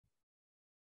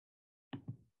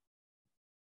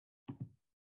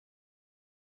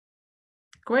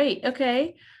Great.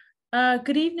 Okay.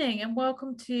 Good evening and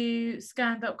welcome to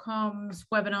Scan.com's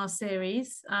webinar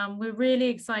series. We're really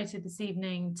excited this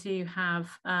evening to have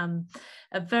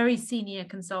a very senior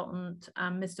consultant,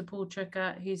 Mr. Paul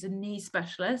Trikha, who's a knee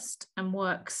specialist and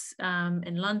works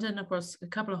in London across a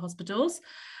couple of hospitals.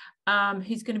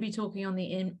 He's going to be talking on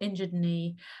the injured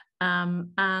knee.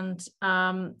 But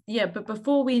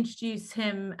before we introduce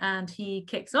him and he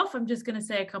kicks off, I'm just going to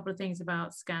say a couple of things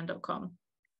about Scan.com.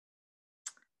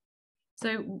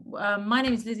 So my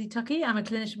name is Lizzie Tuckey. I'm a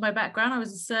clinician by background. I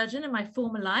was a surgeon in my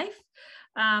former life,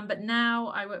 but now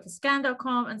I work for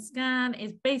Scan.com, and Scan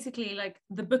is basically like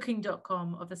the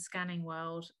booking.com of the scanning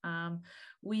world.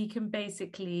 We can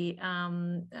basically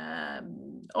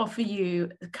offer you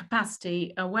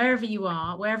capacity wherever you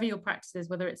are, wherever your practice is,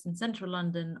 whether it's in central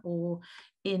London or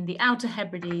in the Outer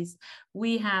Hebrides.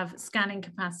 We have scanning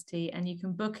capacity, and you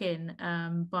can book in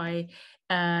by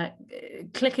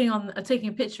clicking on, taking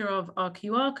a picture of our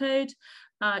QR code.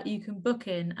 You can book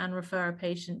in and refer a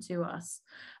patient to us.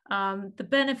 The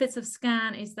benefits of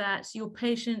Scan is that your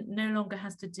patient no longer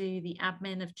has to do the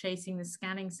admin of chasing the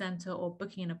scanning center or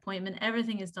booking an appointment.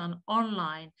 Everything is done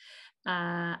online,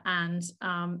 and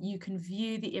you can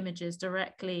view the images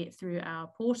directly through our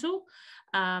portal.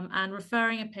 And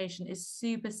referring a patient is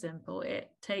super simple. It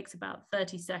takes about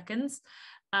 30 seconds.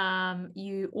 All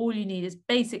you need is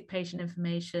basic patient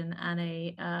information and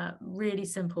a really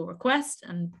simple request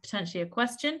and potentially a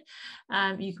question.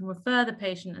 You can refer the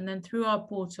patient, and then through our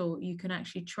portal you can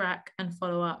actually track and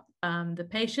follow up the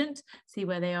patient, see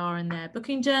where they are in their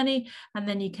booking journey, and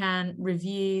then you can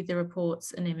review the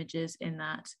reports and images in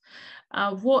that.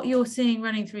 What you're seeing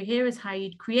running through here is how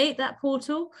you'd create that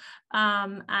portal,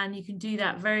 and you can do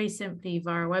that very simply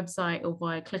via a website or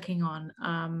by clicking on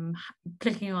or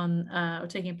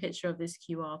taking a picture of this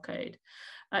QR code.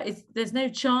 There's no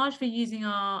charge for using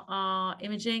our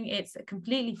imaging. It's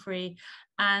completely free,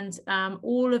 and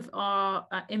all of our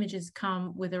images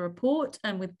come with a report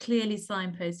and with clearly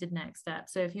signposted next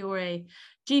steps. So if you're a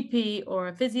GP or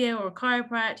a physio or a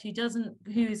chiropractor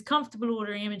who is comfortable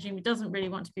ordering imaging but doesn't really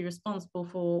want to be responsible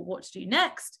for what to do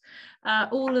next,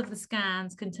 all of the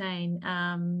scans contain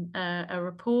a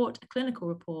report, a clinical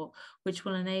report, which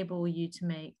will enable you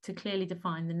to clearly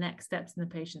define the next steps in the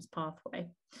patient's pathway.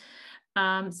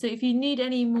 So if you need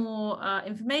any more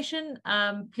information,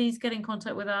 please get in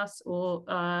contact with us, or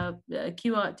do the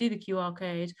QR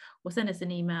code, or send us an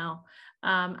email.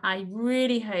 I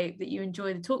really hope that you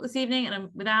enjoy the talk this evening, and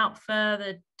without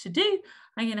further ado,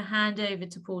 I'm going to hand over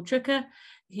to Paul Trikha,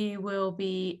 who will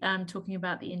be talking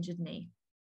about the injured knee.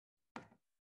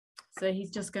 So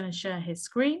he's just going to share his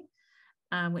screen,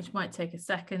 which might take a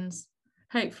second,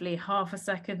 hopefully half a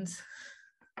second.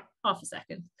 Half a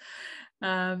second.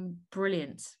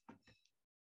 Brilliant.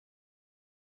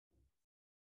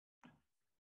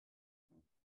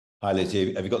 Hi,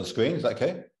 Lizzie. Have you got the screen? Is that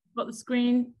okay? Got the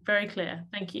screen very clear.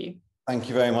 Thank you. Thank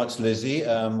you very much, Lizzie.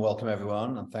 Welcome,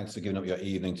 everyone, and thanks for giving up your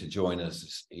evening to join us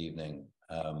this evening.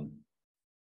 Let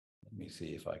me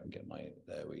see if I can get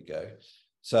there we go.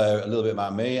 So a little bit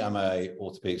about me. I'm an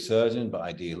orthopaedic surgeon, but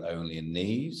I deal only in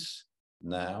knees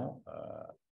now.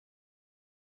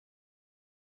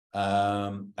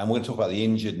 And we're going to talk about the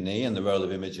injured knee and the role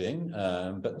of imaging,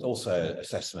 but also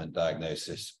assessment,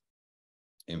 diagnosis,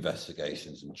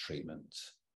 investigations, and treatment.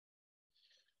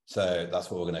 So that's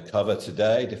what we're going to cover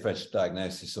today: differential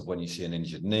diagnosis of when you see an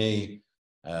injured knee,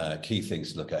 key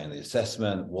things to look at in the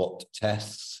assessment, what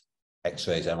tests,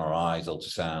 X-rays, MRIs,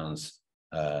 ultrasounds,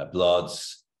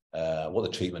 bloods, what the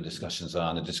treatment discussions are,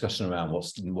 and a discussion around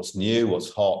what's new,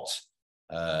 what's hot,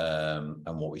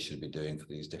 and what we should be doing for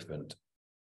these different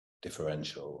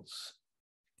differentials.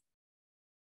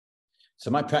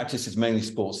 So my practice is mainly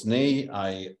sports knee.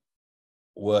 I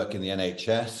work in the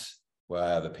NHS, where I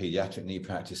have a paediatric knee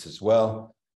practice as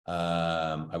well.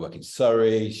 I work in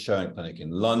Surrey, showing clinic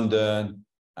in London,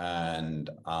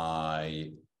 and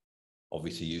I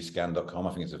obviously use Scan.com.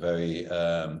 I think it's a very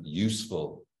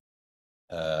useful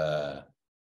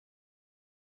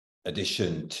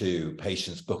addition to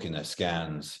patients booking their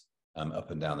scans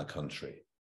up and down the country.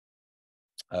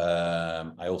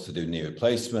 I also do knee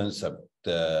replacements. I'm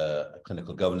the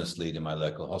clinical governance lead in my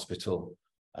local hospital.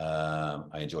 I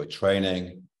enjoy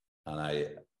training, and I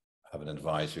have an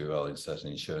advisory role in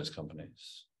certain insurance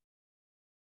companies.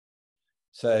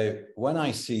 So when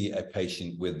I see a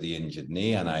patient with the injured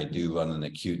knee, and I do run an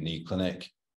acute knee clinic,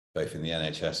 both in the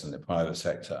NHS and the private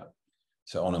sector.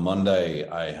 So on a Monday,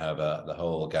 I have the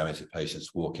whole gamut of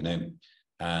patients walking in,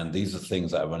 and these are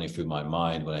things that are running through my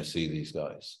mind when I see these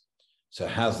guys. So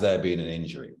has there been an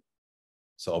injury?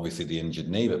 So obviously the injured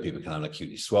knee, but people can have an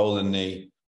acutely swollen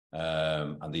knee.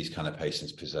 And these kind of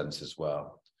patients present as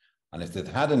well. And if they've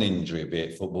had an injury, be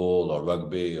it football or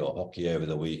rugby or hockey over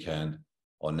the weekend,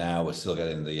 or now we're still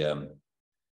getting the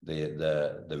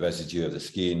residue of the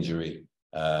ski injury,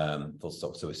 full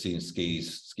stop. So we're seeing ski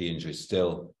injuries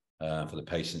still for the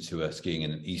patients who are skiing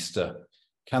in Easter.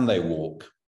 Can they walk?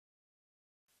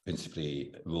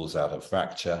 Principally rules out a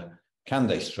fracture. Can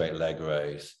they straight leg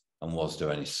raise? And was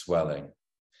there any swelling?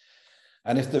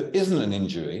 And if there isn't an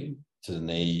injury to the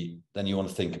knee, then you want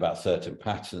to think about certain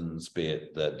patterns, be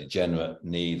it the degenerate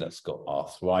knee that's got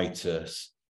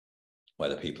arthritis,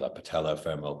 whether people have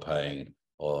patellofemoral pain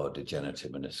or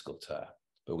degenerative meniscal tear.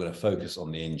 But we're going to focus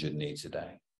on the injured knee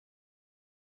today.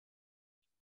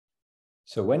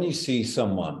 So when you see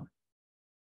someone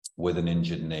with an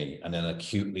injured knee and an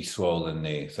acutely swollen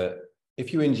knee, so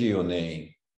if you injure your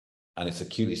knee and it's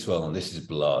acutely swollen, this is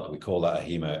blood. We call that a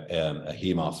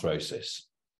hemarthrosis.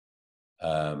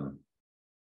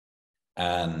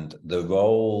 And the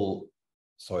role,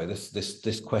 sorry,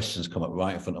 this question's come up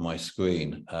right in front of my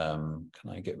screen. Can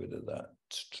I get rid of that?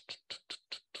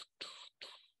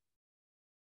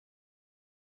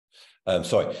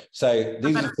 Sorry. So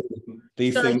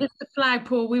these sorry, things. just to flag,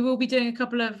 Paul, we will be doing a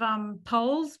couple of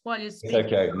polls while you're speaking.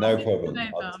 Okay, no problem.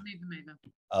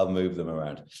 I'll move them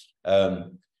around.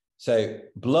 So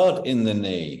blood in the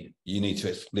knee, you need to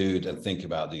exclude and think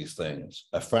about these things.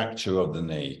 A fracture of the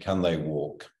knee, can they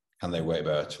walk? Can they weight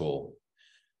bear at all?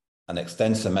 An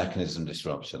extensor mechanism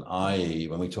disruption, i.e.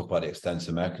 when we talk about the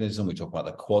extensor mechanism, we talk about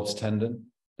the quads tendon,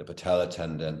 the patella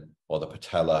tendon, or the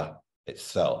patella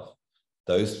itself.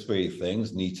 Those three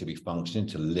things need to be functioning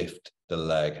to lift the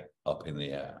leg up in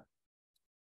the air.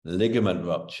 Ligament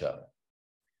rupture.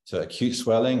 So acute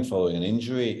swelling following an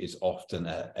injury is often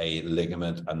a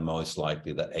ligament and most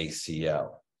likely the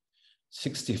ACL.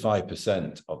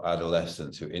 65% of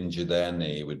adolescents who injure their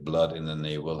knee with blood in the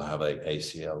knee will have an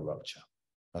ACL rupture.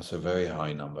 That's a very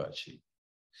high number, actually.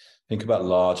 Think about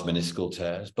large meniscal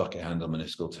tears, bucket handle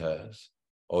meniscal tears,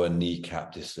 or a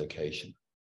kneecap dislocation.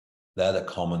 They're the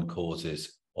common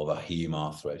causes of a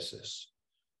hemarthrosis.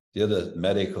 The other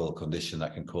medical condition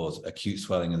that can cause acute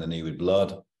swelling in the knee with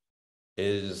blood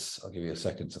is, I'll give you a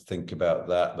second to think about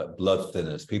that, but blood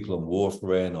thinners, people on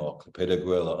warfarin or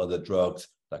clopidogrel or other drugs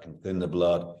that can thin the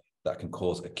blood, that can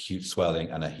cause acute swelling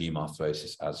and a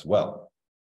hemarthrosis as well.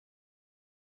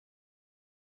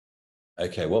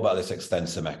 Okay, what about this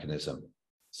extensor mechanism?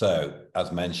 So,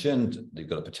 as mentioned, you've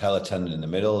got a patella tendon in the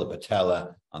middle, the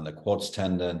patella and the quads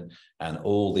tendon, and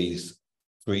all these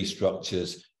three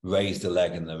structures raise the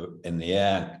leg in the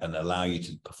air and allow you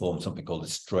to perform something called a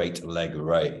straight leg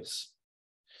raise.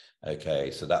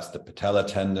 Okay, so that's the patella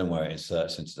tendon where it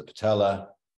inserts into the patella.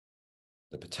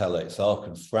 The patella itself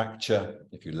can fracture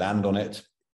if you land on it,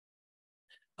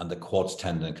 and the quads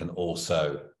tendon can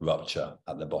also rupture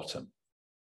at the bottom.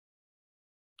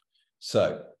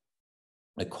 So,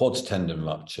 a quads tendon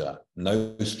rupture,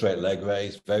 no straight leg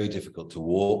raise, very difficult to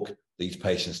walk. These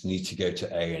patients need to go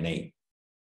to A&E.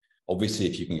 Obviously,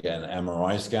 if you can get an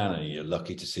MRI scan and you're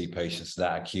lucky to see patients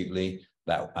that acutely,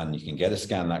 and you can get a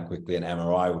scan that quickly, an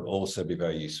MRI would also be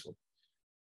very useful.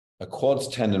 A quads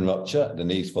tendon rupture, the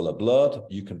knee's full of blood.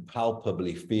 You can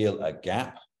palpably feel a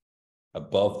gap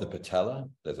above the patella.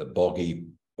 There's a boggy,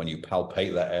 when you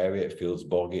palpate that area, it feels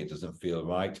boggy, it doesn't feel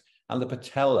right. And the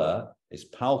patella is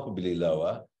palpably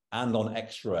lower and on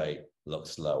X-ray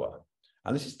looks lower.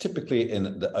 And this is typically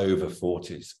in the over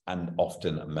 40s and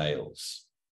often males.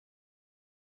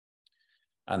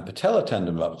 And patella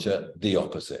tendon rupture, the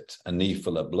opposite. A knee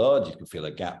full of blood, you can feel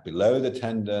a gap below the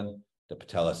tendon. The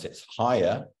patella sits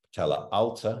higher, patella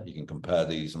alta. You can compare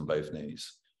these on both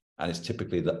knees. And it's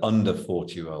typically the under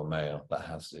 40-year-old male that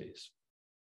has these.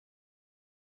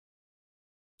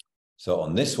 So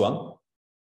on this one,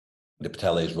 the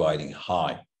patella is riding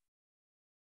high.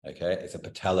 Okay, it's a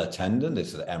patella tendon.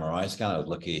 This is an MRI scan. I was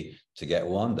lucky to get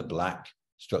one. The black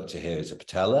structure here is a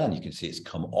patella, and you can see it's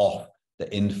come off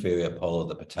the inferior pole of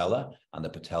the patella, and the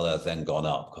patella has then gone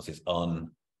up because it's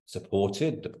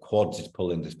unsupported. The quads is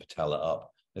pulling this patella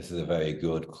up. This is a very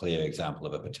good, clear example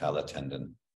of a patella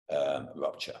tendon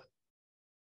rupture.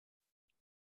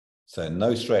 So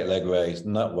no straight leg raise,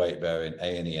 not weight bearing,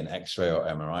 A&E and X-ray or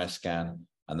MRI scan.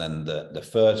 And then the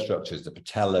third structure is the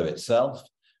patella itself.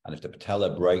 And if the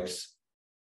patella breaks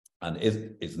and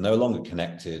is no longer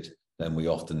connected, then we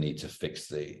often need to fix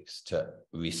these to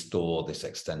restore this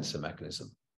extensor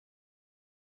mechanism.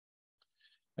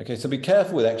 Okay, so be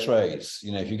careful with X-rays.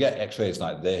 You know, if you get X-rays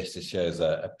like this, it shows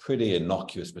a pretty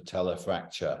innocuous patella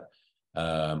fracture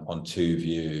on two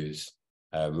views,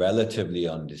 relatively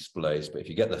undisplaced. But if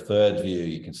you get the third view,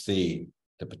 you can see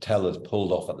The patella is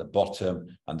pulled off at the bottom,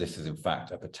 and this is in fact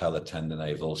a patella tendon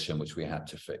avulsion, which we had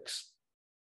to fix.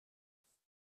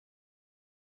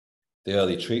 The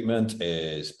early treatment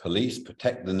is police,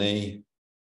 protect the knee,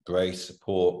 brace,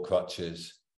 support,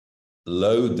 crutches,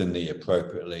 load the knee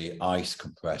appropriately, ice,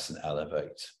 compress, and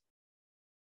elevate.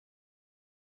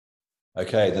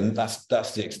 Okay, then that's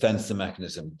the extensor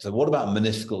mechanism. So what about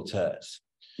meniscal tears?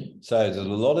 So there's a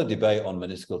lot of debate on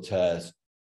meniscal tears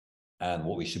and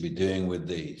what we should be doing with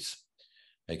these.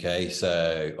 Okay,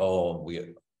 so all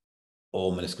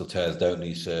meniscal tears don't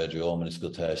need surgery, all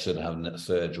meniscal tears shouldn't have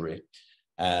surgery.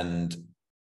 And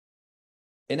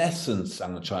in essence,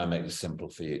 I'm going to try and make this simple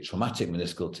for you. Traumatic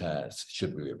meniscal tears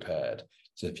should be repaired.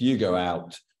 So if you go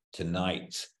out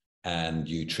tonight and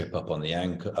you trip up on the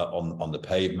ankle, on the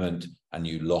pavement, and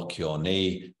you lock your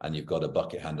knee and you've got a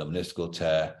bucket handle meniscal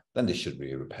tear, then this should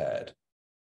be repaired.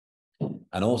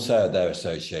 And also they're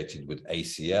associated with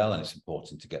ACL, and it's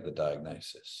important to get the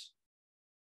diagnosis.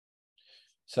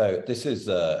 So this is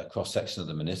a cross-section of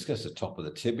the meniscus, the top of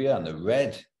the tibia, and the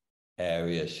red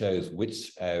area shows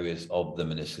which areas of the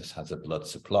meniscus has a blood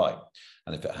supply.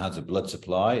 And if it has a blood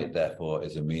supply, it therefore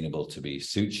is amenable to be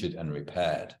sutured and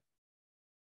repaired.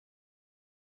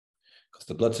 Because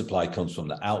the blood supply comes from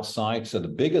the outside, so the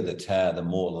bigger the tear, the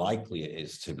more likely it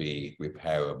is to be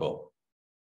repairable.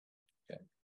 Okay.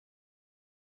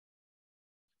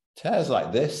 Tears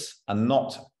like this are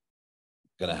not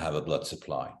going to have a blood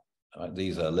supply. Right?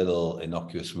 These are little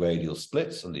innocuous radial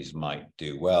splits, and these might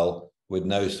do well with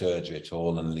no surgery at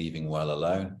all and leaving well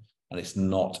alone, and it's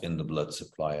not in the blood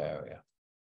supply area.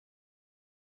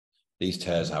 These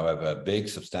tears, however, are big,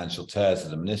 substantial tears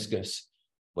of the meniscus.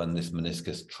 When this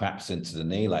meniscus traps into the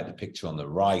knee, like the picture on the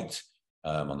right,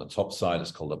 on the top side,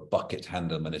 it's called a bucket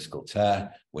handle meniscal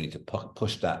tear. We need to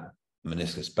push that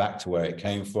meniscus back to where it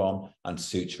came from and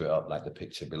suture it up like the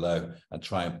picture below and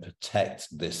try and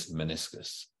protect this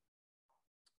meniscus.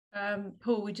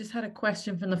 Paul, we just had a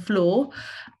question from the floor.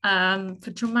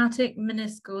 For traumatic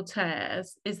meniscal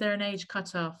tears, is there an age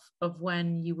cutoff of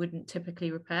when you wouldn't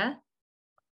typically repair?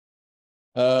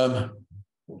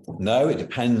 No, it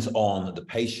depends on the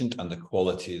patient and the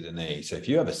quality of the knee. So if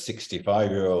you have a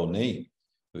 65-year-old knee,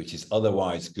 which is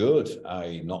otherwise good,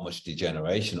 not much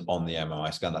degeneration on the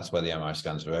MRI scan, that's where the MRI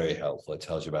scan is very helpful. It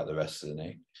tells you about the rest of the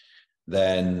knee.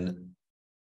 Then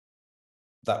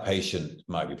that patient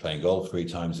might be playing golf 3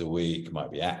 times a week,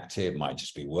 might be active, might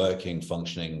just be working,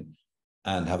 functioning,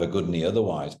 and have a good knee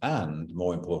otherwise. And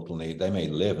more importantly, they may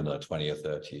live another 20 or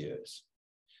 30 years.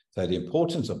 So the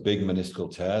importance of big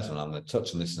meniscal tears, and I'm going to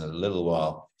touch on this in a little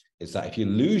while, is that if you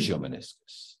lose your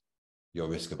meniscus, your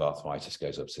risk of arthritis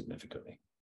goes up significantly.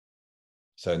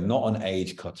 So not an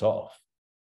age cut off,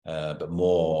 but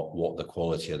more what the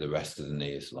quality of the rest of the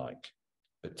knee is like.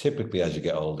 But typically, as you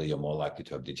get older, you're more likely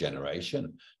to have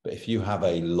degeneration. But if you have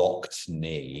a locked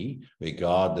knee,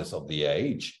 regardless of the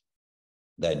age,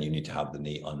 then you need to have the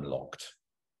knee unlocked,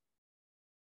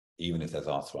 even if there's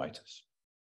arthritis.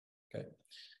 Okay.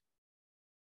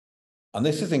 And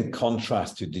this is in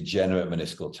contrast to degenerate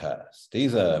meniscal tears.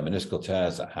 These are meniscal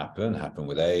tears that happen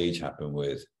with age, happen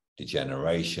with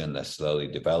degeneration. They're slowly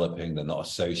developing. They're not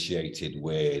associated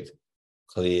with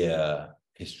clear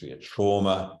history of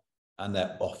trauma. And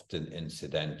they're often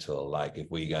incidental. Like if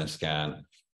we go and scan,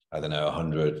 I don't know,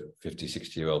 150,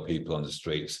 60-year-old people on the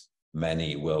streets,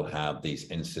 many will have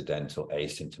these incidental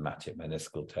asymptomatic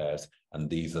meniscal tears. And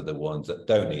these are the ones that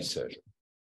don't need surgery.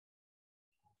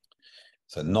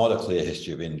 So not a clear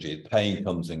history of injury. Pain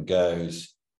comes and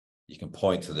goes. You can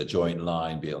point to the joint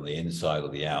line, be it on the inside or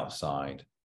the outside.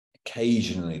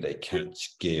 Occasionally they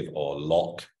catch, give, or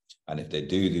lock. And if they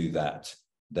do that,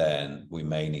 then we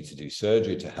may need to do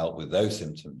surgery to help with those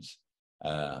symptoms.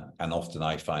 And often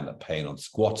I find that pain on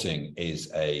squatting is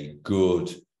a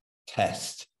good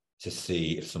test to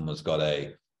see if someone's got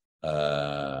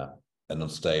an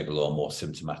unstable or more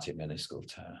symptomatic meniscal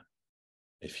tear.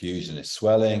 Effusion is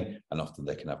swelling, and often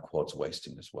they can have quads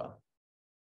wasting as well.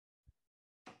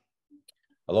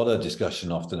 A lot of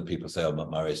discussion often, people say, oh,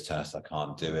 McMurray's test, I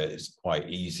can't do it. It's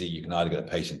quite easy. You can either get a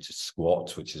patient to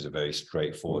squat, which is a very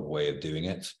straightforward way of doing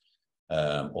it,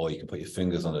 or you can put your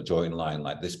fingers on a joint line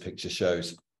like this picture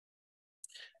shows.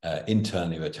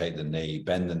 Internally rotate the knee,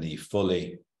 bend the knee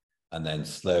fully, and then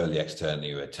slowly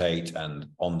externally rotate. And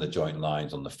on the joint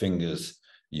lines, on the fingers,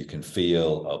 you can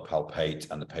feel or palpate,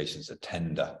 and the patients are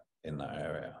tender in that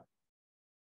area.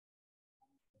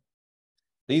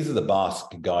 These are the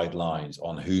BASC guidelines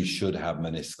on who should have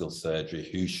meniscal surgery,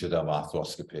 who should have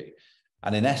arthroscopy.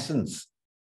 And in essence,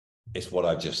 it's what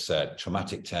I've just said.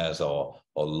 Traumatic tears or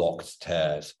locked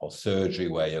tears or surgery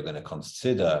where you're going to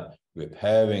consider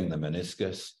repairing the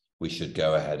meniscus, we should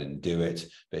go ahead and do it.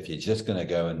 But if you're just going to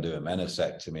go and do a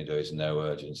meniscectomy, there is no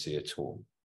urgency at all.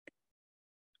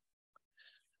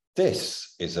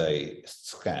 This is a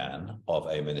scan of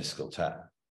a meniscal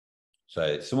tear.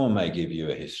 So someone may give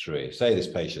you a history. Say this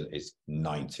patient is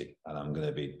 90, and I'm going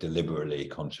to be deliberately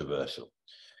controversial.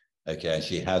 Okay, and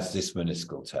she has this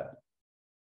meniscal tear.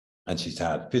 And she's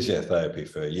had physiotherapy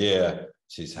for a year.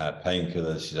 She's had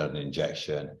painkillers. She's had an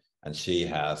injection. And she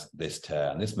has this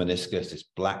tear. And this meniscus, this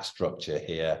black structure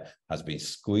here, has been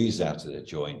squeezed out of the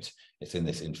joint. It's in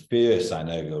this inferior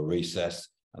synovial recess.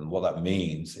 And what that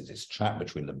means is it's trapped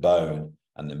between the bone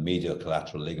and the medial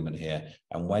collateral ligament here.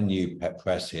 And when you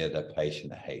press here, the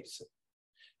patient hates it.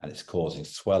 And it's causing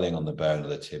swelling on the bone of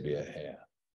the tibia here.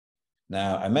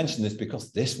 Now, I mention this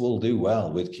because this will do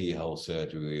well with keyhole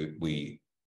surgery. We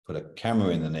put a camera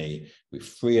in the knee, we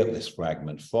free up this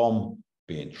fragment from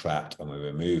being trapped, and we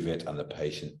remove it, and the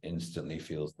patient instantly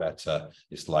feels better.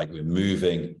 It's like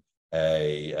removing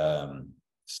a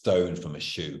stone from a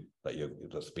shoe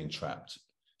that's been trapped.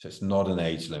 So it's not an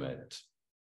age limit.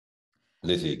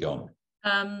 Lizzie, go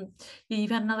on.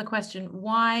 You've had another question.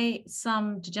 Why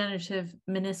some degenerative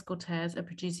meniscal tears are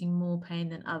producing more pain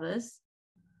than others?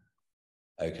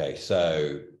 Okay,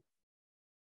 so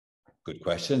good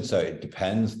question. So it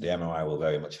depends. The MRI will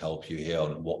very much help you here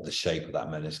on what the shape of that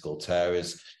meniscal tear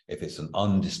is. If it's an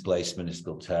undisplaced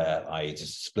meniscal tear, i.e.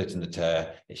 just a split in the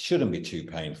tear, it shouldn't be too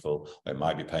painful. It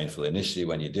might be painful initially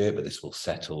when you do it, but this will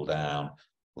settle down,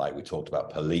 like we talked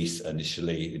about police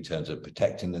initially in terms of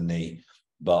protecting the knee.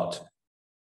 But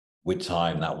with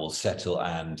time, that will settle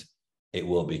and it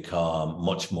will become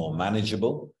much more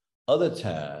manageable. Other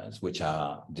tears, which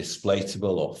are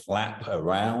displaceable or flap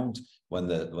around, when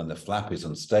the flap is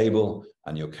unstable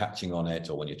and you're catching on it,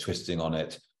 or when you're twisting on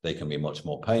it, they can be much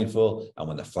more painful. And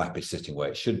when the flap is sitting where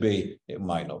it should be, it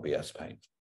might not be as painful.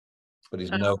 But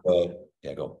it's nowhere.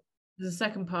 Yeah, go on. There's a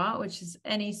second part, which is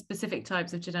any specific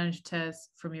types of degenerative tears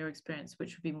from your experience,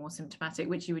 which would be more symptomatic,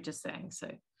 which you were just saying. So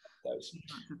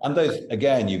those,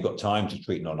 again, you've got time to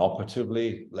treat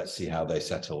non-operatively. Let's see how they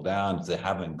settle down. If they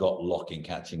haven't got locking,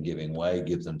 catching, giving way,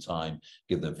 give them time,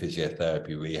 give them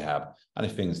physiotherapy, rehab. And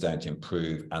if things don't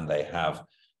improve and they have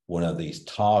one of these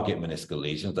target meniscal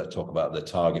lesions, that talk about the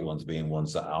target ones being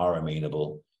ones that are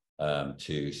amenable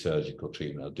to surgical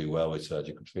treatment or do well with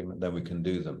surgical treatment, then we can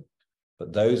do them.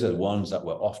 But those are ones that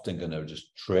we're often going to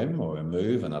just trim or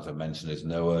remove. And as I mentioned, there's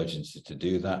no urgency to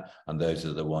do that. And those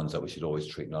are the ones that we should always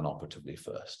treat non-operatively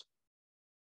first.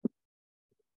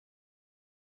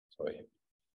 Sorry.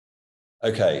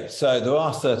 Okay, so there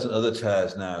are certain other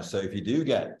tears now. So if you do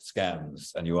get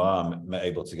scans and you are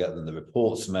able to get them, the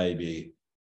reports may be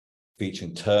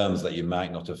featuring terms that you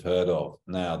might not have heard of.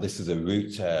 Now, this is a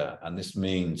root tear, and this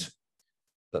means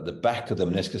that the back of the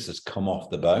meniscus has come off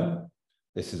the bone.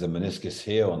 This is a meniscus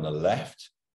here on the left,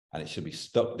 and it should be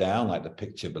stuck down like the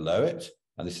picture below it.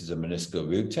 And this is a meniscal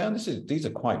root tear. And these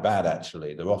are quite bad,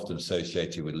 actually. They're often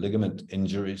associated with ligament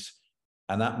injuries.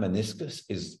 And that meniscus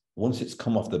is, once it's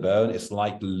come off the bone, it's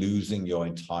like losing your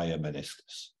entire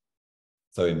meniscus.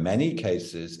 So in many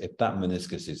cases, if that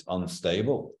meniscus is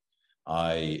unstable,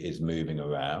 i.e. is moving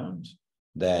around,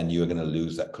 then you're going to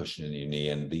lose that cushion in your knee.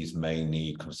 And these may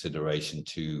need consideration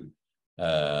to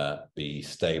be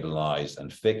stabilized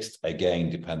and fixed,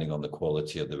 again, depending on the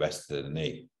quality of the rest of the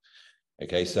knee.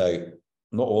 Okay, so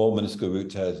not all meniscal root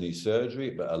tears need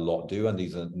surgery, but a lot do, and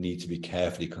these need to be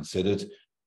carefully considered.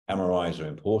 MRIs are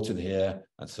important here,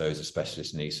 and so is a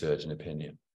specialist knee surgeon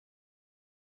opinion.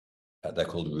 They're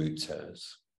called root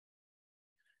tears.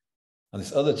 And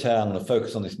this other tear, I'm going to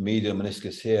focus on this medial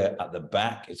meniscus here at the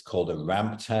back. It's called a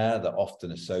ramp tear. They're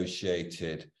often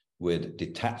associated with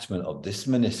detachment of this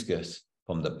meniscus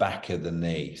from the back of the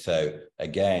knee. So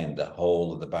again, the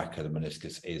whole of the back of the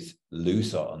meniscus is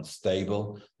loose or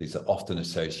unstable. These are often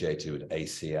associated with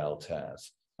ACL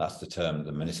tears. That's the term,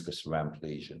 the meniscus ramp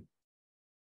lesion.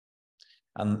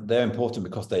 And they're important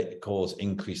because they cause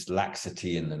increased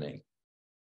laxity in the knee.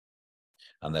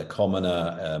 And they're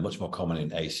commoner, much more common in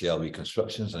ACL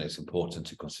reconstructions, and it's important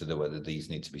to consider whether these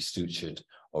need to be sutured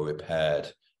or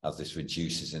repaired, as this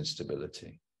reduces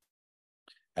instability.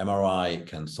 MRI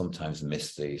can sometimes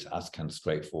miss these, as can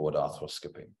straightforward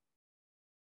arthroscopy.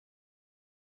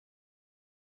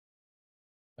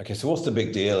 Okay, so what's the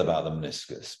big deal about the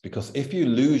meniscus? Because if you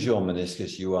lose your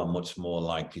meniscus, you are much more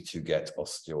likely to get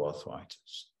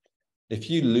osteoarthritis. If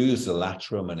you lose the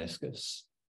lateral meniscus,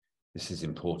 this is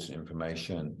important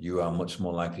information, you are much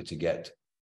more likely to get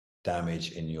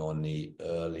damage in your knee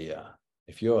earlier.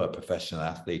 if you're a professional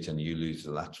athlete and you lose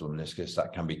the lateral meniscus,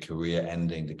 that can be career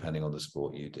ending depending on the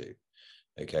sport you do.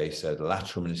 Okay, so the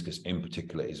lateral meniscus in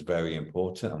particular is very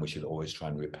important, and we should always try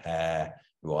and repair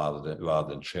rather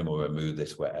than trim or remove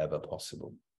this wherever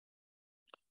possible.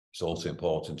 It's also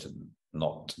important to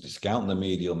not discount the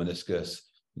medial meniscus.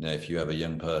 You know, if you have a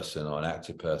young person or an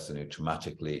active person who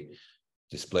traumatically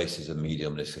displaces a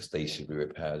medial meniscus, they should be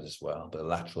repaired as well. But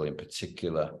lateral in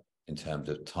particular, in terms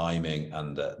of timing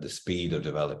and the speed of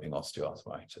developing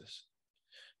osteoarthritis.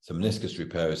 So meniscus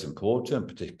repair is important,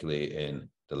 particularly in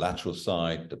the lateral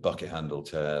side, the bucket handle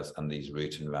tears, and these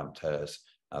root and ramp tears,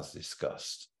 as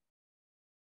discussed.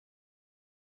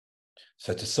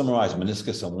 So to summarize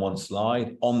meniscus on one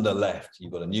slide, on the left,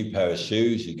 you've got a new pair of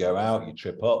shoes, you go out, you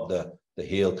trip up, the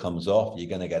heel comes off, you're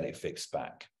going to get it fixed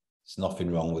back. There's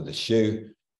nothing wrong with the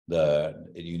shoe.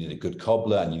 You need a good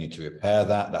cobbler and you need to repair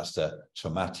that. That's the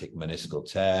traumatic meniscal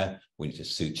tear. We need to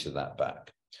suture that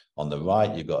back. On the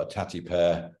right, you've got a tatty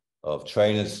pair of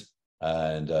trainers,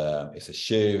 and it's a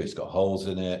shoe. It's got holes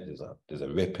in it. There's a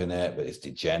rip in it, but it's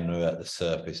degenerate. The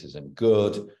surface isn't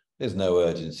good. There's no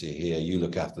urgency here. You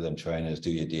look after them trainers,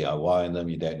 do your DIY on them.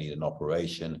 You don't need an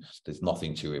operation. There's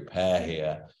nothing to repair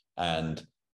here. And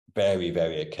very,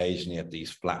 very occasionally, if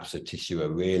these flaps of tissue are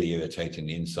really irritating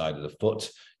the inside of the foot,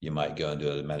 you might go and do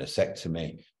a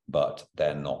meniscectomy, but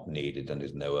they're not needed and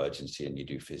there's no urgency, and you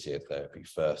do physiotherapy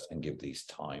first and give these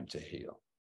time to heal.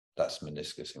 That's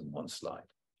meniscus in one slide.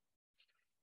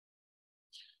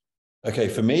 Okay,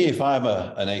 for me, if I'm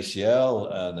an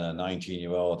ACL and a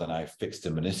 19-year-old and I fixed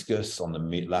a meniscus on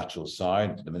the lateral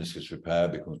side, the meniscus repair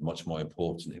becomes much more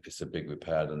important if it's a big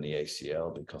repair than the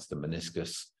ACL, because the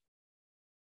meniscus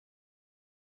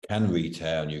can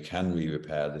re-tear and you can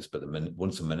re-repair this, but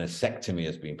once a meniscectomy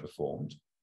has been performed,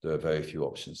 there are very few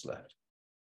options left.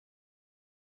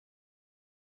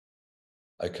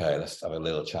 Okay, let's have a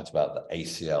little chat about the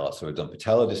ACL. So we've done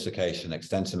patellar dislocation,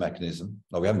 extensor mechanism.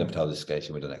 No, we haven't done patellar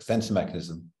dislocation, we've done extensor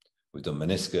mechanism, we've done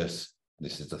meniscus.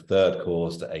 This is the third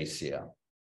cause, the ACL.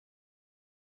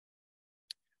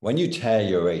 When you tear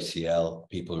your ACL,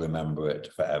 people remember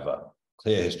it forever.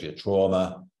 Clear history of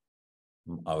trauma.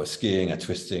 I was skiing, I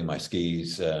twisting, my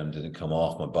skis didn't come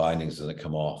off, my bindings didn't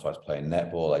come off. I was playing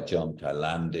netball, I jumped, I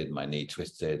landed, my knee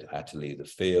twisted, I had to leave the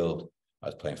field. I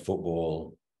was playing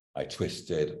football, I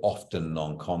twisted, often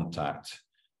non-contact,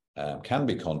 can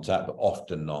be contact, but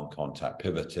often non-contact,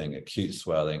 pivoting, acute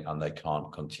swelling, and they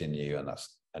can't continue, and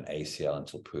that's an ACL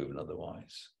until proven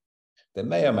otherwise. They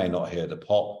may or may not hear the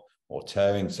pop or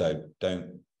tearing, so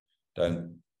don't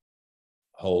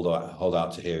hold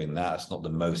out to hearing that. It's not the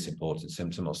most important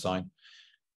symptom or sign.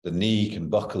 The knee can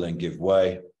buckle and give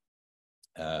way,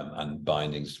 and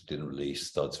bindings didn't release,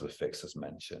 studs were fixed as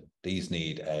mentioned. These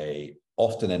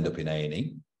often end up in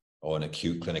A&E or an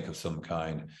acute clinic of some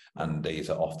kind, and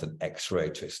these are often X-ray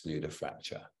to exclude a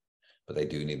fracture, but they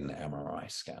do need an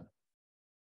MRI scan.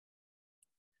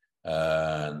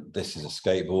 And this is a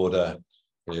skateboarder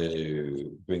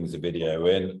who brings the video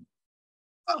in.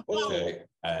 Okay,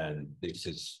 and this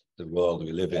is the world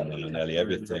we live in, and nearly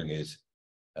everything is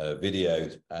video,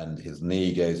 and his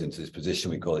knee goes into this position,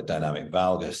 we call it dynamic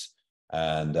valgus,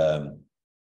 and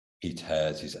he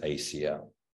tears his ACL.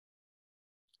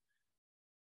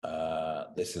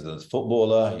 This is a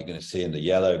footballer. You're going to see in the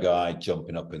yellow guy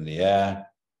jumping up in the air.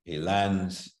 He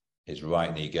lands, his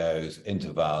right knee goes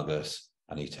into valgus,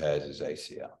 and he tears his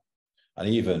ACL. And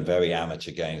even very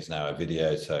amateur games now are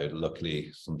video, so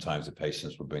luckily sometimes the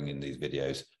patients will bring in these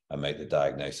videos and make the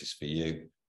diagnosis for you.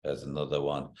 There's another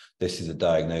one. This is a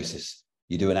diagnosis.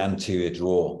 You do an anterior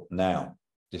draw. Now,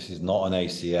 this is not an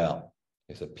ACL,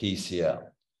 it's a PCL.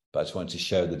 But I just wanted to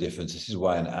show the difference. This is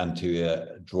why an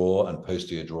anterior draw and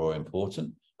posterior draw are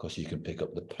important, because you can pick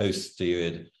up the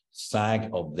posterior sag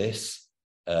of this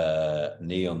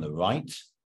knee on the right.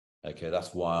 Okay,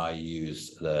 that's why I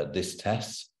use this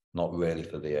test, not really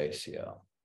for the ACL.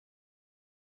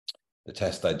 The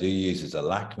test I do use is a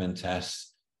Lachman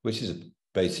test, which is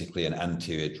basically an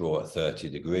anterior draw at 30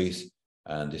 degrees.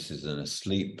 And this is an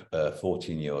asleep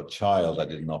 14-year-old child I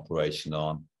did an operation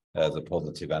on. There's a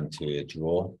positive anterior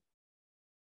draw.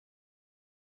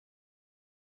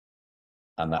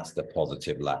 And that's the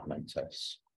positive Lachman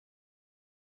test.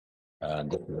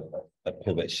 And a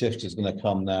pivot shift is going to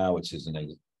come now, which is and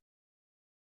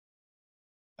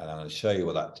I'm going to show you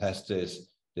what that test is.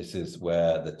 This is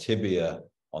where the tibia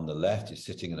on the left is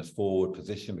sitting in a forward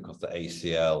position because the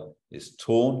ACL is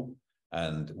torn,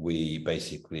 and we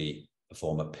basically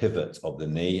perform a pivot of the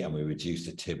knee and we reduce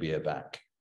the tibia back.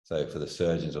 So for the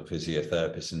surgeons or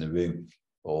physiotherapists in the room,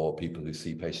 or people who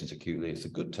see patients acutely, it's a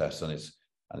good test, and it's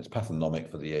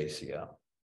pathognomic for the ACL.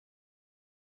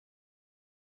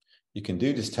 You can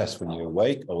do this test when you're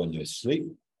awake or when you're asleep.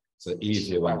 So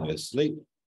easier when you're asleep,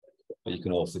 but you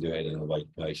can also do it in an awake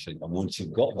patient. And once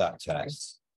you've got that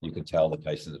test, you can tell the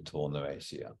patient has torn their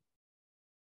ACL.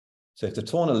 So if they're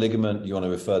torn a ligament, you want to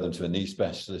refer them to a knee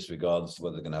specialist, regardless of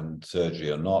whether they're going to have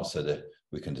surgery or not, so that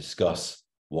we can discuss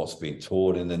what's been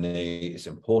torn in the knee. It's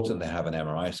important they have an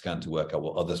MRI scan to work out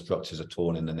what other structures are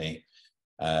torn in the knee.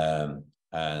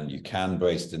 And you can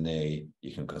brace the knee,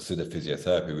 you can consider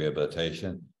physiotherapy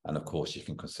rehabilitation, and of course you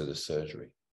can consider surgery.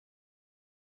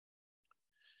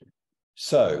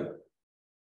 So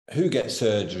who gets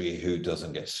surgery, who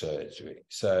doesn't get surgery?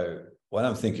 So when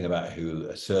I'm thinking about who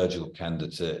a surgical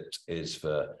candidate is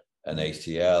for an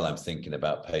ACL, I'm thinking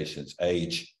about patients'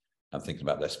 age, I'm thinking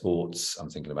about their sports, I'm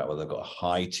thinking about whether they've got a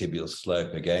high tibial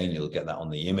slope. Again, you'll get that on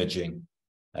the imaging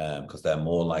because they're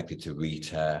more likely to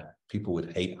re-tear. People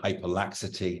with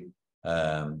hyperlaxity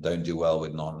don't do well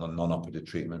with non-operative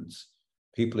treatments.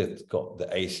 People who've got the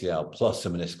ACL plus a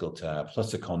meniscal tear,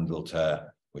 plus a chondral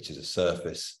tear, which is a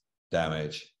surface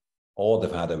damage, or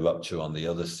they've had a rupture on the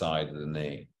other side of the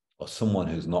knee, or someone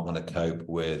who's not going to cope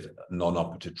with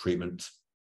non-operative treatment.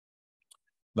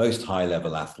 Most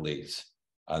high-level athletes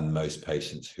and most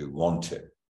patients who want to.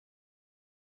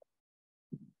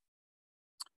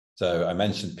 So I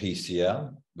mentioned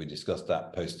PCL. We discussed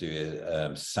that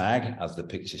posterior sag, as the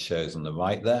picture shows on the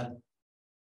right there.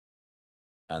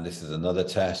 And this is another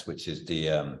test, which is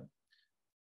the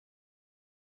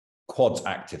quads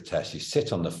active test. You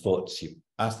sit on the foot, you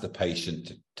ask the patient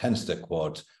to tense their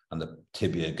quads, and the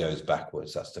tibia goes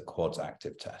backwards. That's the quads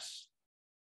active test.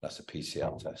 That's a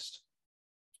PCL test.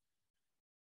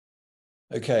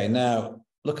 Okay, now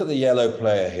look at the yellow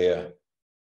player here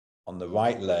on the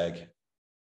right leg,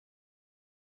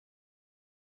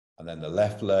 and then the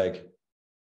left leg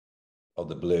of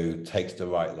the blue takes the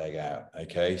right leg out.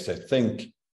 Okay, so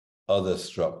think other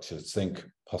structures, think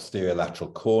posterior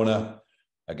lateral corner.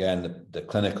 Again, the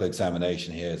clinical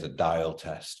examination here is a dial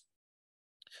test.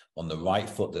 On the right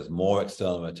foot, there's more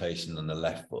external rotation than the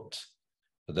left foot.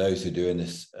 For those who are doing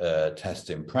this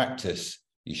test in practice,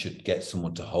 you should get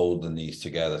someone to hold the knees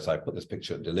together. So I put this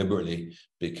picture up deliberately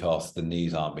because the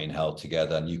knees aren't being held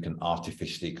together, and you can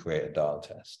artificially create a dial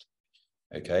test.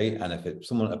 Okay, and if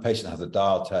a patient has a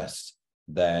dial test,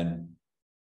 then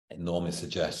it normally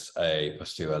suggests a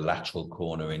posterior lateral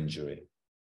corner injury.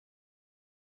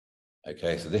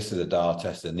 Okay, so this is a dial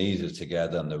test. The knees are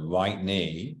together, and the right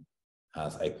knee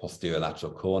has a posterior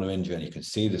lateral corner injury, and you can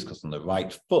see this because on the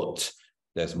right foot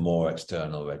there's more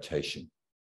external rotation.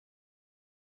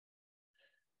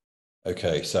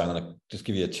 Okay, so I'm going to just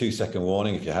give you a 2-second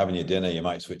warning. If you're having your dinner, you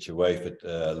might switch away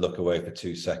for look away for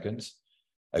 2 seconds.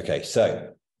 Okay,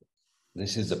 so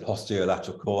this is the posterior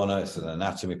lateral corner. It's an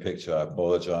anatomy picture. I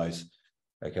apologize.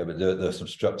 Okay, but there's some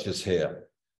structures here.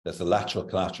 There's the lateral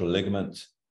collateral ligament,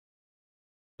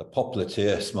 the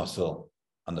popliteus muscle,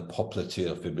 and the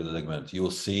popliteal fibular ligament. You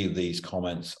will see these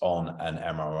comments on an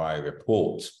MRI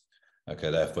report.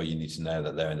 Okay, therefore you need to know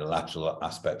that they're in the lateral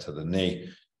aspect of the knee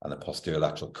and the posterior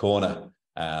lateral corner,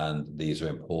 and these are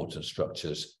important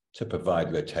structures to provide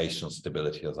rotational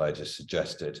stability, as I just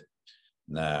suggested.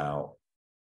 Now,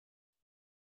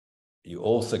 you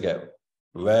also get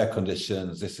rare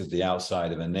conditions. This is the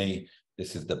outside of a knee.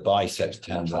 This is the biceps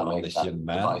tendon on this young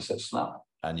man. Biceps snap.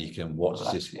 And you can watch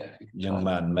this young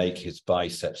man make his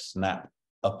biceps snap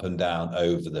up and down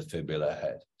over the fibular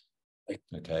head.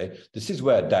 Okay, this is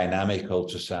where dynamic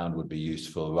ultrasound would be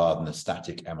useful rather than a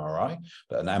static MRI.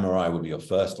 But an MRI would be your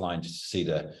first line just to see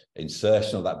the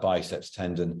insertion of that biceps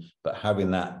tendon. But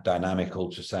having that dynamic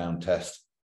ultrasound test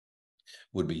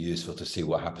would be useful to see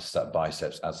what happens to that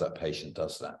biceps as that patient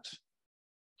does that.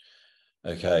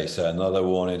 Okay, so another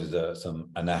warning is there's some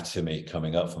anatomy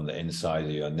coming up from the inside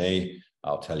of your knee.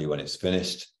 I'll tell you when it's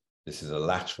finished. This is a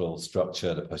lateral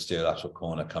structure, the posterior lateral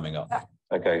corner coming up.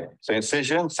 Okay, so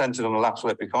incision centered on the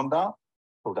lateral epicondyle.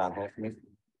 Pull down here for me.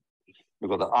 We've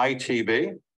got the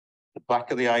ITB, the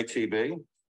back of the ITB.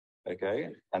 Okay,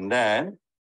 and then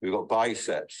we've got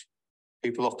biceps.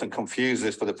 People often confuse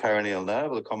this for the perineal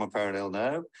nerve or the common perineal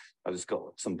nerve. I've just got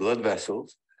some blood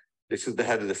vessels. This is the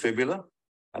head of the fibula.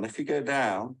 And if you go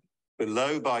down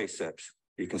below biceps,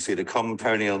 you can see the common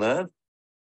perineal nerve,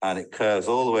 and it curves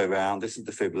all the way around. This is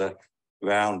the fibula,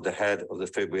 round the head of the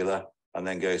fibula, and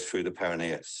then goes through the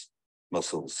peroneus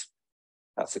muscles.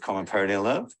 That's the common perineal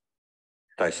nerve,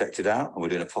 dissected out, and we're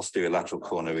doing a posterior lateral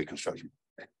corner reconstruction.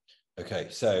 Okay,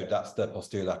 so that's the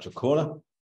posterior lateral corner.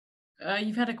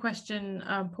 You've had a question,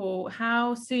 Paul.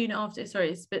 How soon after, sorry,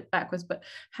 it's a bit backwards, but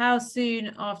how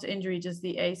soon after injury does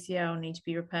the ACL need to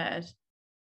be repaired?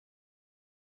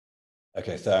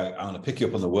 Okay, so I'm going to pick you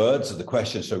up on the words of the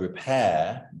question. So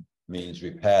repair means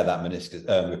repair that meniscus,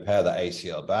 repair that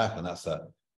ACL back, and that's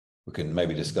we can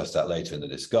maybe discuss that later in the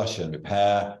discussion.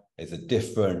 Repair is a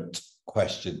different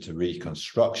question to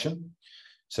reconstruction.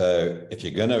 So if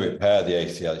you're going to repair the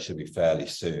ACL, it should be fairly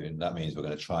soon. That means we're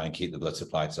going to try and keep the blood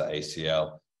supply to that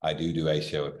ACL. I do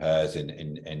ACL repairs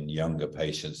in younger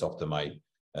patients, often my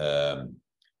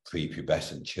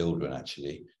prepubescent children,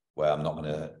 actually, where I'm not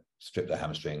going to strip the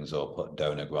hamstrings or put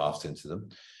donor grafts into them.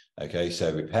 Okay,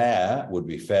 so repair would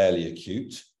be fairly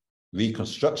acute.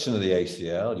 Reconstruction of the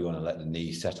ACL, you want to let the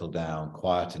knee settle down,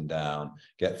 quieten down,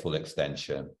 get full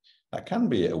extension. That can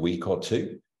be a week or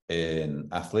two in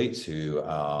athletes who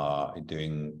are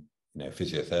doing,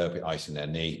 physiotherapy, icing their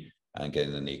knee and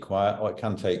getting the knee quiet, or it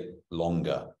can take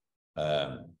longer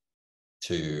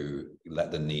to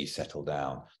let the knee settle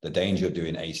down. The danger of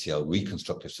doing ACL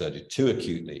reconstructive surgery too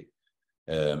acutely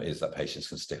is that patients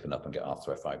can stiffen up and get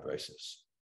arthrofibrosis.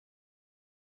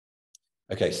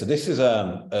 Okay, so this is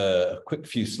a quick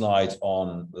few slides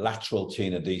on lateral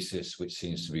tenodesis, which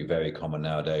seems to be very common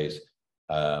nowadays.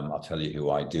 I'll tell you who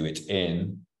I do it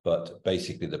in, but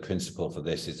basically the principle for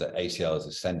this is that ACL is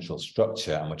a central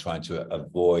structure and we're trying to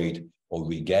avoid or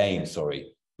regain,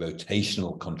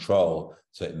 rotational control.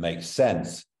 So it makes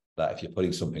sense that if you're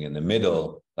putting something in the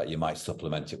middle, that you might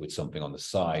supplement it with something on the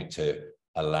side to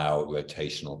allow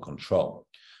rotational control.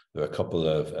 There are a couple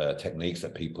of techniques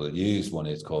that people use. One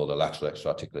is called a lateral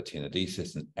extra-articular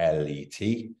tenodesis, an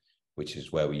LET, which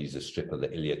is where we use a strip of the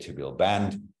iliotibial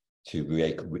band to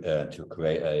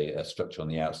create a structure on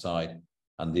the outside.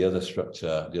 And the other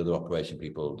structure, the other operation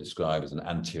people describe as an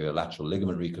anterior lateral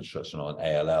ligament reconstruction, or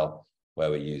an ALL,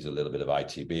 where we use a little bit of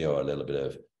ITB or a little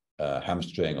bit of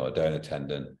hamstring or a donor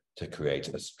tendon to create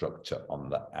a structure on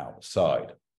the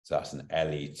outside. So that's an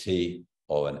LET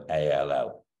or an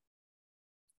ALL.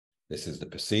 This is the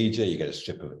procedure. You get a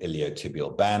strip of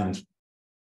iliotibial band.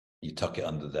 You tuck it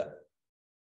under the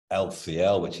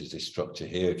LCL, which is this structure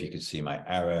here, if you can see my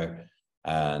arrow,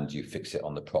 and you fix it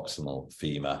on the proximal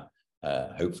femur,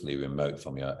 hopefully remote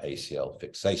from your ACL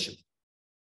fixation.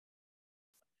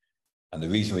 And the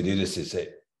reason we do this is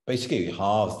it basically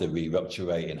halves the re-rupture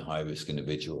rate in high-risk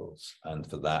individuals. And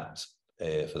for that,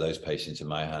 for those patients in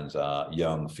my hands are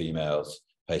young females,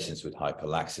 patients with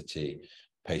hyperlaxity,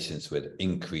 patients with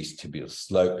increased tibial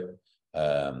slope,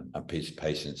 and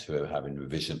patients who are having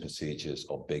revision procedures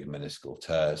or big meniscal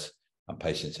tears, and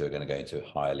patients who are going to go into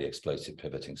highly explosive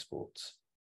pivoting sports.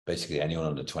 Basically, anyone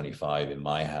under 25 in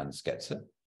my hands gets it,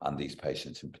 and these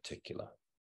patients in particular.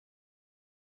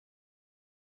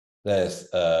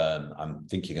 I'm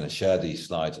thinking you're going to share these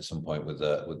slides at some point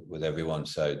with everyone.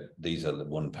 So these are the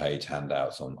one-page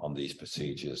handouts on these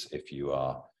procedures if you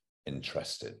are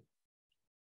interested.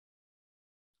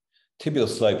 Tibial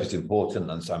slope is important,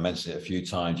 and so I mentioned it a few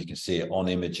times. You can see it on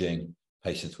imaging.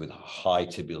 Patients with high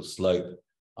tibial slope,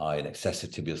 an excessive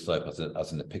tibial slope,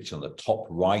 as in the picture on the top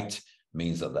right,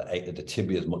 means that the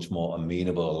tibia is much more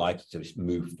amenable or likely to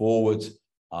move forwards,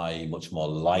 i.e. much more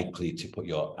likely to put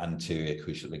your anterior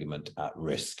cruciate ligament at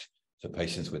risk. So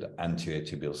patients with anterior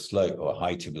tibial slope or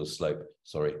high tibial slope,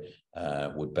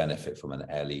 would benefit from an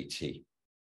LET.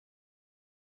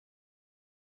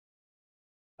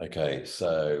 Okay,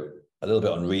 so a little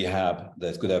bit on rehab.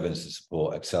 There's good evidence to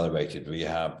support accelerated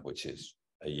rehab, which is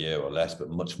a year or less, but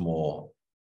much more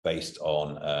based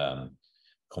on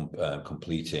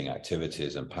completing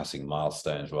activities and passing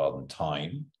milestones rather than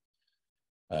time.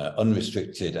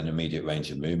 Unrestricted and immediate range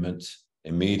of movement,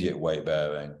 immediate weight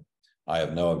bearing. I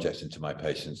have no objection to my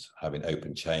patients having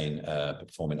open chain,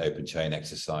 performing open chain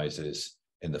exercises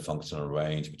in the functional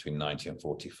range between 90 and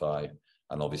 45,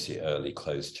 and obviously early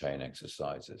closed chain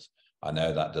exercises. I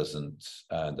know that doesn't,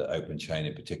 the open chain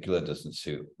in particular doesn't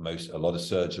suit a lot of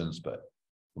surgeons, but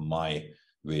from my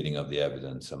reading of the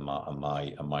evidence and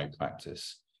my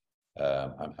practice,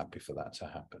 I'm happy for that to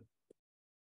happen.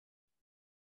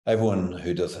 Everyone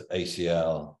who does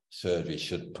ACL surgery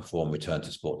should perform return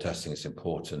to sport testing. It's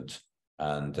important,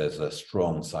 and there's a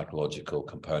strong psychological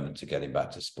component to getting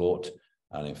back to sport.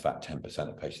 And in fact, 10%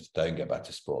 of patients don't get back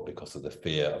to sport because of the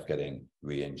fear of getting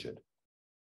re-injured.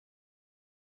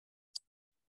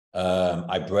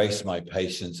 I brace my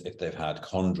patients if they've had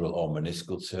chondral or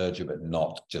meniscal surgery, but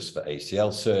not just for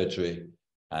ACL surgery.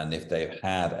 And if they've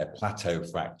had a plateau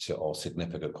fracture or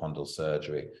significant chondral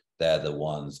surgery, they're the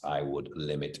ones I would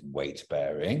limit weight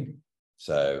bearing.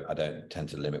 So I don't tend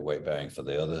to limit weight bearing for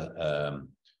the other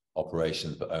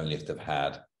operations, but only if they've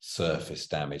had surface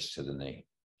damage to the knee.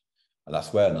 And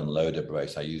that's where an unloader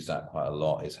brace, I use that quite a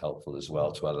lot, is helpful as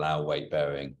well, to allow weight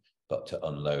bearing, but to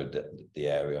unload the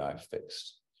area I've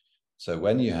fixed. So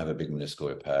when you have a big meniscal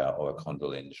repair or a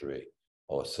condyle injury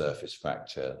or a surface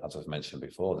fracture, as I've mentioned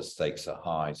before, the stakes are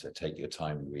high, so take your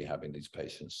time rehabbing these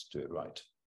patients to do it right.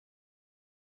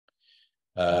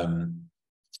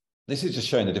 This is just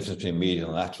showing the difference between medial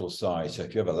and lateral side. So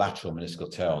if you have a lateral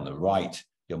meniscal tear on the right,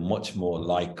 you're much more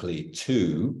likely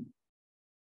to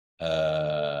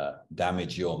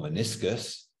damage your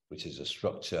meniscus, which is a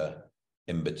structure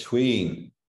in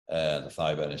between the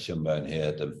thigh bone and shin bone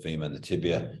here, the femur and the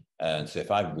tibia. And so if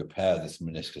I repair this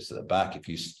meniscus at the back, if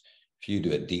you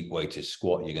do a deep weighted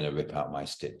squat, you're going to rip out my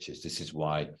stitches. This is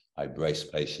why I brace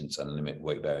patients and limit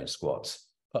weight bearing squats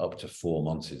for up to 4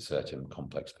 months in certain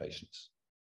complex patients.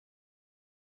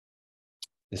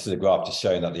 This is a graph just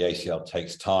showing that the ACL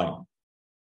takes time.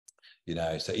 You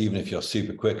know, so even if you're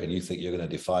super quick and you think you're going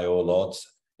to defy all odds,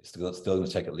 it's still going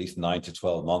to take at least 9 to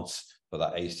 12 months for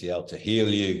that ACL to heal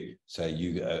you. So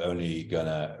you are only going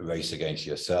to race against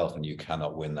yourself and you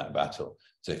cannot win that battle.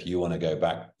 So if you want to go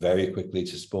back very quickly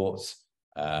to sports,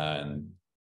 and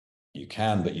you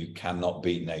can, but you cannot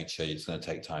beat nature. It's going to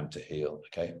take time to heal.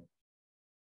 Okay.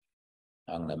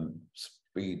 I'm going to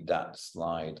speed that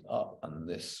slide up, and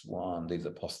this one,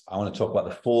 I want to talk about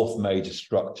the fourth major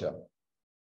structure.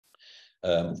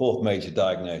 Fourth major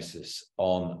diagnosis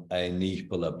on a knee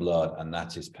full of blood, and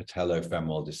that is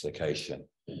patellofemoral dislocation.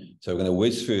 So we're going to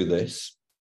whiz through this.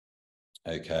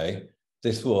 Okay,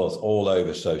 this was all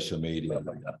over social media.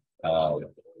 An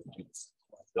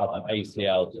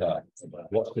ACL tear.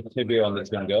 What's the tibia on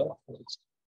this young girl?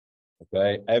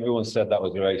 Okay, everyone said that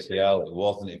was her ACL. It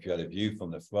wasn't. If you had a view from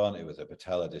the front, it was a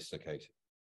patella dislocation.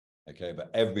 Okay,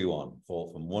 but everyone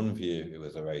thought from one view it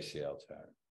was her ACL tear.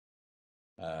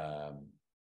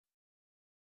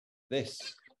 This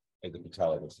is the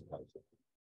patella dislocation.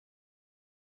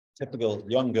 Typical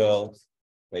young girls,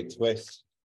 they twist,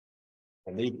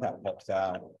 the kneecap pops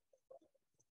out.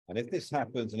 And if this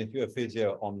happens, and if you're a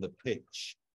physio on the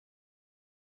pitch,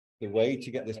 the way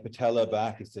to get this patella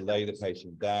back is to lay the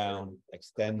patient down,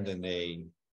 extend the knee,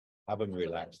 have them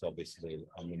relaxed, obviously,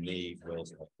 and the knee will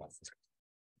pop back.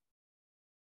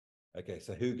 Okay,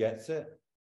 so who gets it?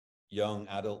 Young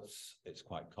adults, it's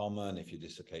quite common. If you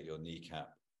dislocate your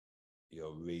kneecap,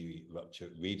 your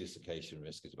redislocation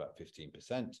risk is about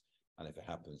 15%. And if it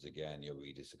happens again, your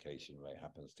redislocation rate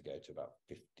happens to go to about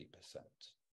 50%.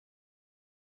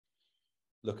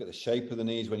 Look at the shape of the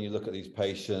knees. When you look at these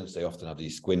patients, they often have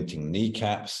these squinting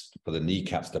kneecaps. For the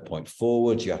kneecaps to point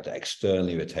forward, you have to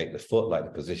externally rotate the foot, like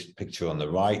the position picture on the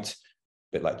right, a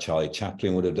bit like Charlie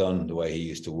Chaplin would have done, the way he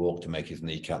used to walk to make his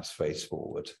kneecaps face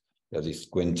forward. They have these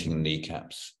squinting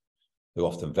kneecaps. They're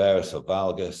often varus or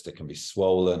valgus. They can be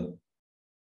swollen.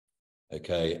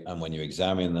 Okay, and when you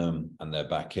examine them and they're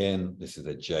back in, this is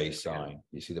a J sign.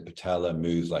 You see the patella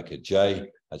moves like a J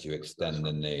as you extend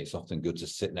the knee. It's often good to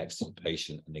sit next to the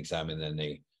patient and examine their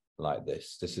knee like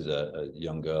this. This is a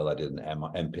young girl I did an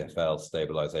MPFL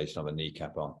stabilization of a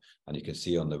kneecap on, and you can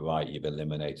see on the right, you've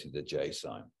eliminated the J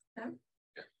sign.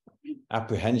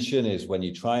 Apprehension is when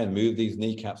you try and move these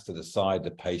kneecaps to the side,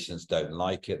 the patients don't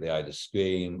like it. They either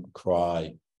scream,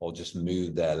 cry, or just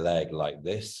move their leg like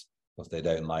this. Because they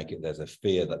don't like it, there's a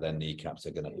fear that their kneecaps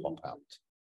are going to pop out.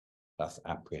 That's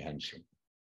apprehension.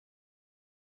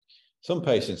 Some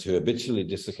patients who habitually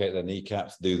dislocate their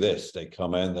kneecaps do this. They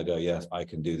come in, they go, yes, I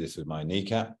can do this with my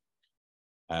kneecap.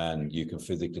 And you can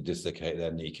physically dislocate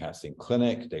their kneecaps in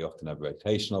clinic. They often have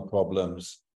rotational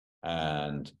problems.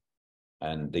 And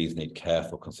these need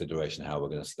careful consideration how we're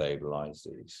going to stabilize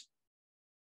these.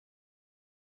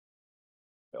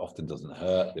 It often doesn't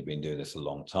hurt. They've been doing this a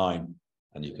long time.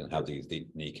 And you can have these deep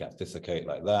kneecaps dislocate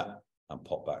like that and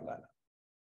pop back like that.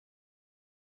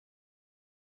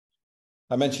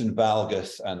 I mentioned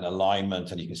valgus and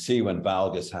alignment, and you can see when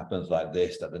valgus happens like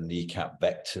this, that the kneecap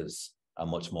vectors are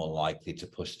much more likely to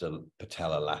push the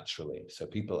patella laterally. So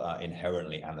people are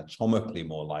inherently anatomically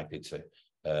more likely to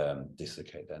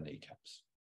dislocate their kneecaps.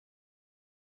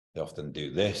 They often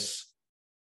do this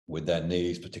with their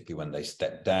knees, particularly when they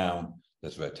step down.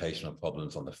 There's rotational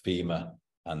problems on the femur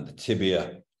and the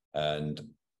tibia, and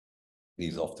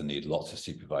these often need lots of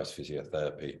supervised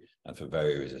physiotherapy, and for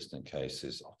very resistant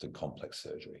cases, often complex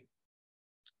surgery.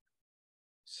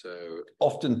 So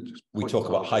often we talk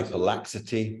about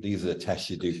hyperlaxity. These are the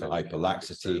tests you do for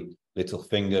hyperlaxity. Little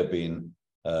finger being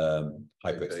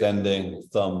hyperextending,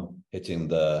 thumb hitting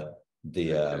the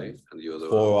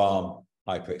forearm,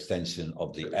 hyperextension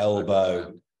of the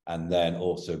elbow, and then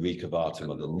also recurvatum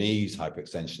of the knees,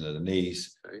 hyperextension of the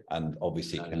knees, and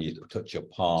obviously can you touch your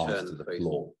palms to the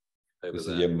floor. This is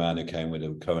a young man who came with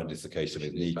a current dislocation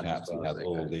of his kneecaps. He has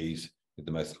all these. He's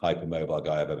the most hypermobile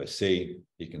guy I've ever seen.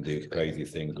 He can do crazy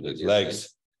things with his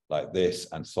legs. like this,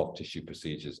 and soft tissue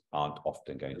procedures aren't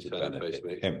often going to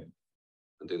benefit him.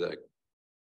 And do that.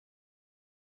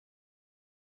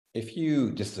 If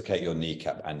you dislocate your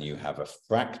kneecap and you have a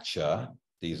fracture,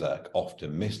 these are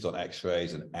often missed on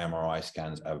x-rays, and MRI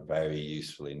scans are very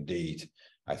useful indeed.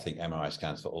 I think MRI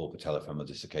scans for all patellofemoral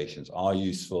dislocations are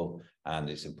useful, and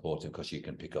it's important because you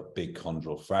can pick up big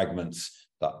chondral fragments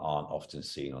that aren't often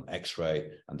seen on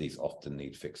x-ray, and these often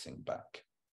need fixing back.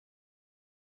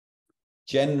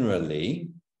 Generally,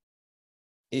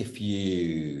 if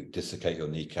you dislocate your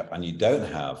kneecap and you don't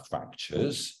have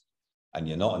fractures, and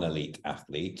you're not an elite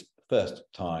athlete, first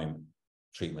time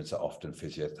treatments are often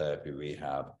physiotherapy,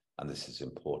 rehab, and this is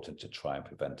important to try and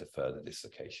prevent a further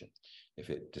dislocation. If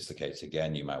it dislocates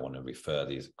again, you might want to refer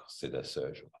these and consider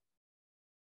surgery.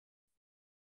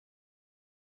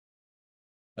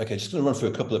 Okay, just going to run through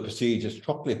a couple of procedures.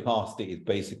 Trochleoplasty is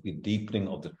basically deepening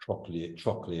of the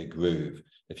trochlear groove.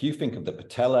 If you think of the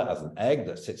patella as an egg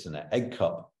that sits in an egg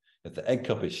cup, if the egg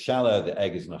cup is shallow, the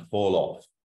egg is going to fall off.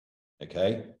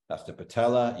 Okay, that's the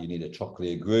patella. You need a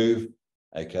trochlear groove.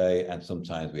 Okay, and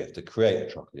sometimes we have to create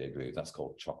a trochlear groove. That's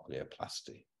called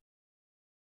trochleoplasty.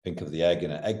 Think of the egg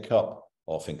in an egg cup,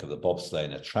 or think of the bobsleigh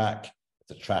in a track. If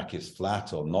the track is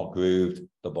flat or not grooved,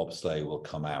 the bobsleigh will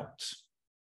come out.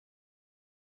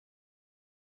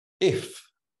 If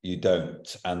you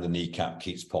don't, and the kneecap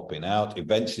keeps popping out,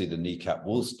 eventually the kneecap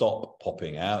will stop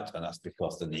popping out, and that's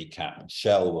because the kneecap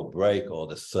shell will break or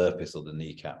the surface of the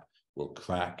kneecap will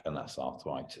crack, and that's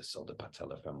arthritis of the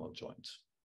patellofemoral joint.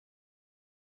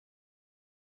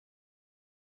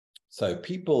 So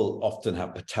people often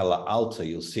have patella alta.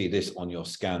 You'll see this on your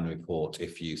scan report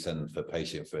if you send for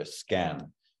patient for a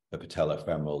scan for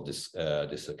patellofemoral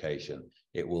dislocation.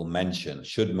 It will mention,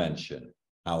 should mention,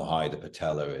 how high the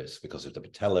patella is, because if the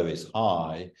patella is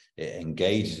high, it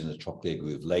engages in the trochlear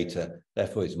groove later,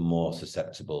 therefore it's more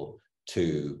susceptible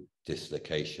to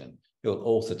dislocation. It will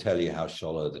also tell you how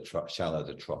shallow the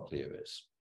trochlea is.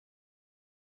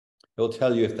 It will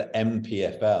tell you if the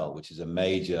MPFL, which is a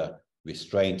major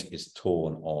restraint, is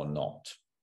torn or not.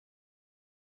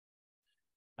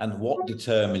 And what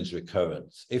determines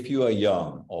recurrence? If you are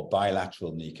young or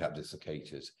bilateral kneecap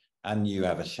dislocators and you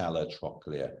have a shallow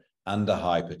trochlea and a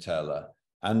high patella,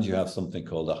 and you have something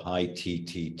called a high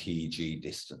TTTG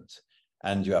distance,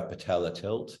 and you have patella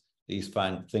tilt, these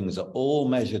things are all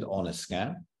measured on a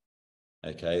scan,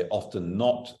 okay, often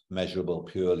not measurable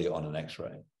purely on an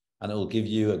x-ray. And it will give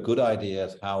you a good idea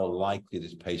of how likely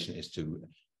this patient is to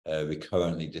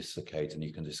recurrently dislocate, and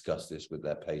you can discuss this with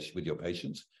your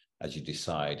patients as you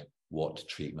decide what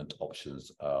treatment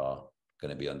options are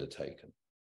going to be undertaken.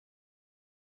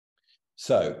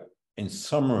 So, in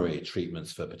summary,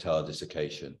 treatments for patellar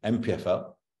dislocation: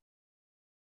 MPFL,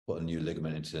 put a new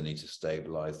ligament into the knee to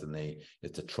stabilize the knee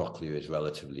if the trochlea is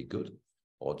relatively good,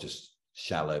 or just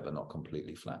shallow but not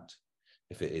completely flat.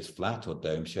 If it is flat or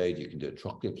dome shade, you can do a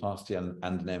trochleoplasty and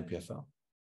an MPFL.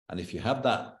 And if you have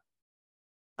that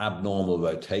abnormal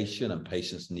rotation and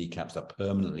patients' kneecaps are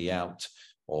permanently out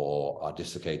or are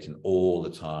dislocating all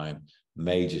the time,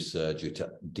 major surgery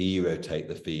to derotate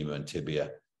the femur and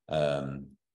tibia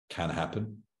can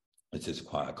happen. It is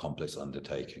quite a complex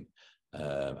undertaking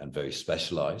and very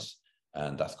specialized,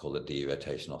 and that's called a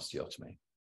derotation osteotomy.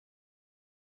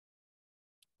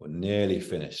 We're nearly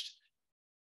finished.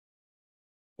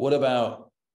 What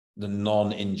about the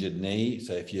non-injured knee?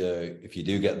 So if you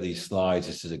do get these slides,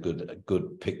 this is a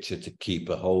good picture to keep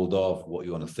a hold of, what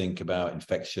you want to think about: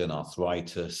 infection,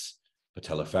 arthritis,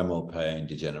 patellofemoral pain,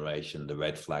 degeneration, the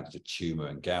red flags of tumor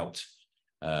and gout,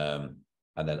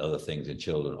 and then other things in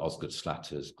children: Osgood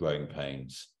Schlatters, growing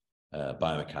pains,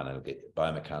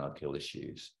 biomechanical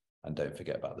issues, and don't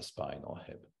forget about the spine or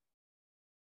hip.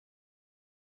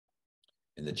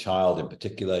 In the child in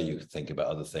particular, you think about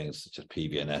other things such as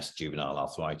PVNS, juvenile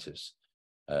arthritis,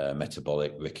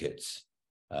 metabolic rickets,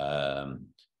 and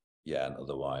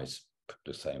otherwise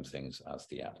the same things as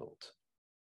the adult.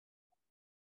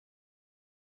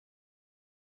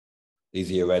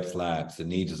 These are your red flags. The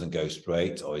knee doesn't go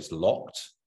straight or is locked.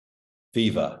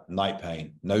 Fever, night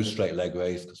pain, no straight leg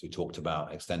raise, because we talked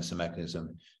about extensor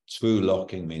mechanism. True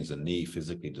locking means the knee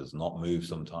physically does not move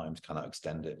sometimes, cannot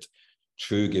extend it.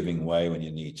 True giving way when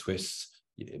your knee twists,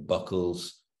 it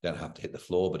buckles, don't have to hit the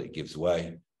floor, but it gives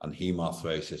way. And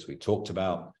hemarthrosis, we talked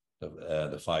about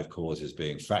the 5 causes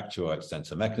being fracture or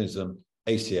extensor mechanism,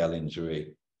 ACL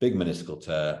injury, big meniscal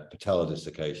tear, patellar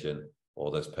dislocation,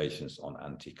 or those patients on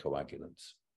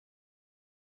anticoagulants.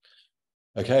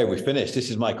 Okay, we finished. This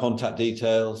is my contact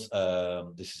details.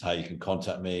 This is how you can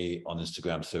contact me on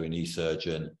Instagram, Surrey Knee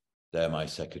Surgeon. They're my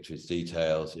secretary's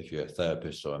details. If you're a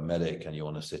therapist or a medic and you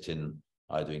want to sit in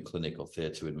either in clinic or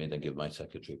theatre with me, then give my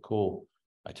secretary a call.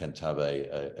 I tend to have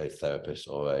a therapist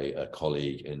or a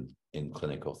colleague in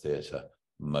clinic or theatre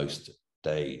most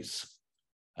days.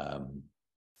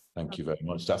 Thank you very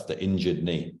much. That's the injured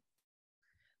knee.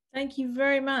 Thank you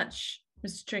very much,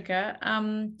 Mr.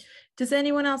 Trikha. Does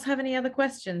anyone else have any other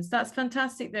questions? That's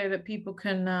fantastic, though, that people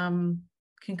can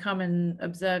come and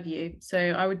observe you. So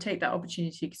I would take that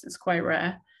opportunity because it's quite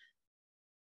rare.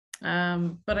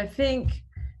 But I think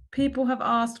people have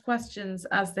asked questions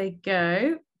as they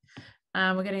go.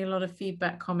 We're getting a lot of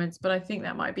feedback comments, but I think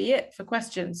that might be it for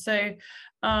questions. So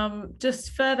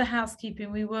just further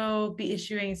housekeeping, we will be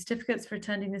issuing certificates for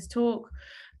attending this talk.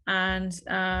 And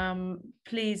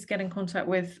please get in contact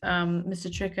with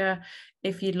Mr. Trikha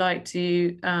if you'd like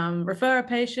to refer a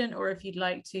patient, or if you'd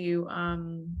like to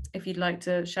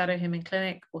shadow him in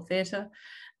clinic or theatre.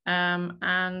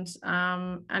 And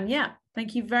yeah,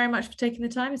 thank you very much for taking the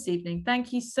time this evening.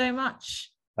 Thank you so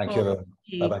much. Thank you.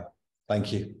 Bye bye.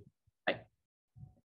 Thank you.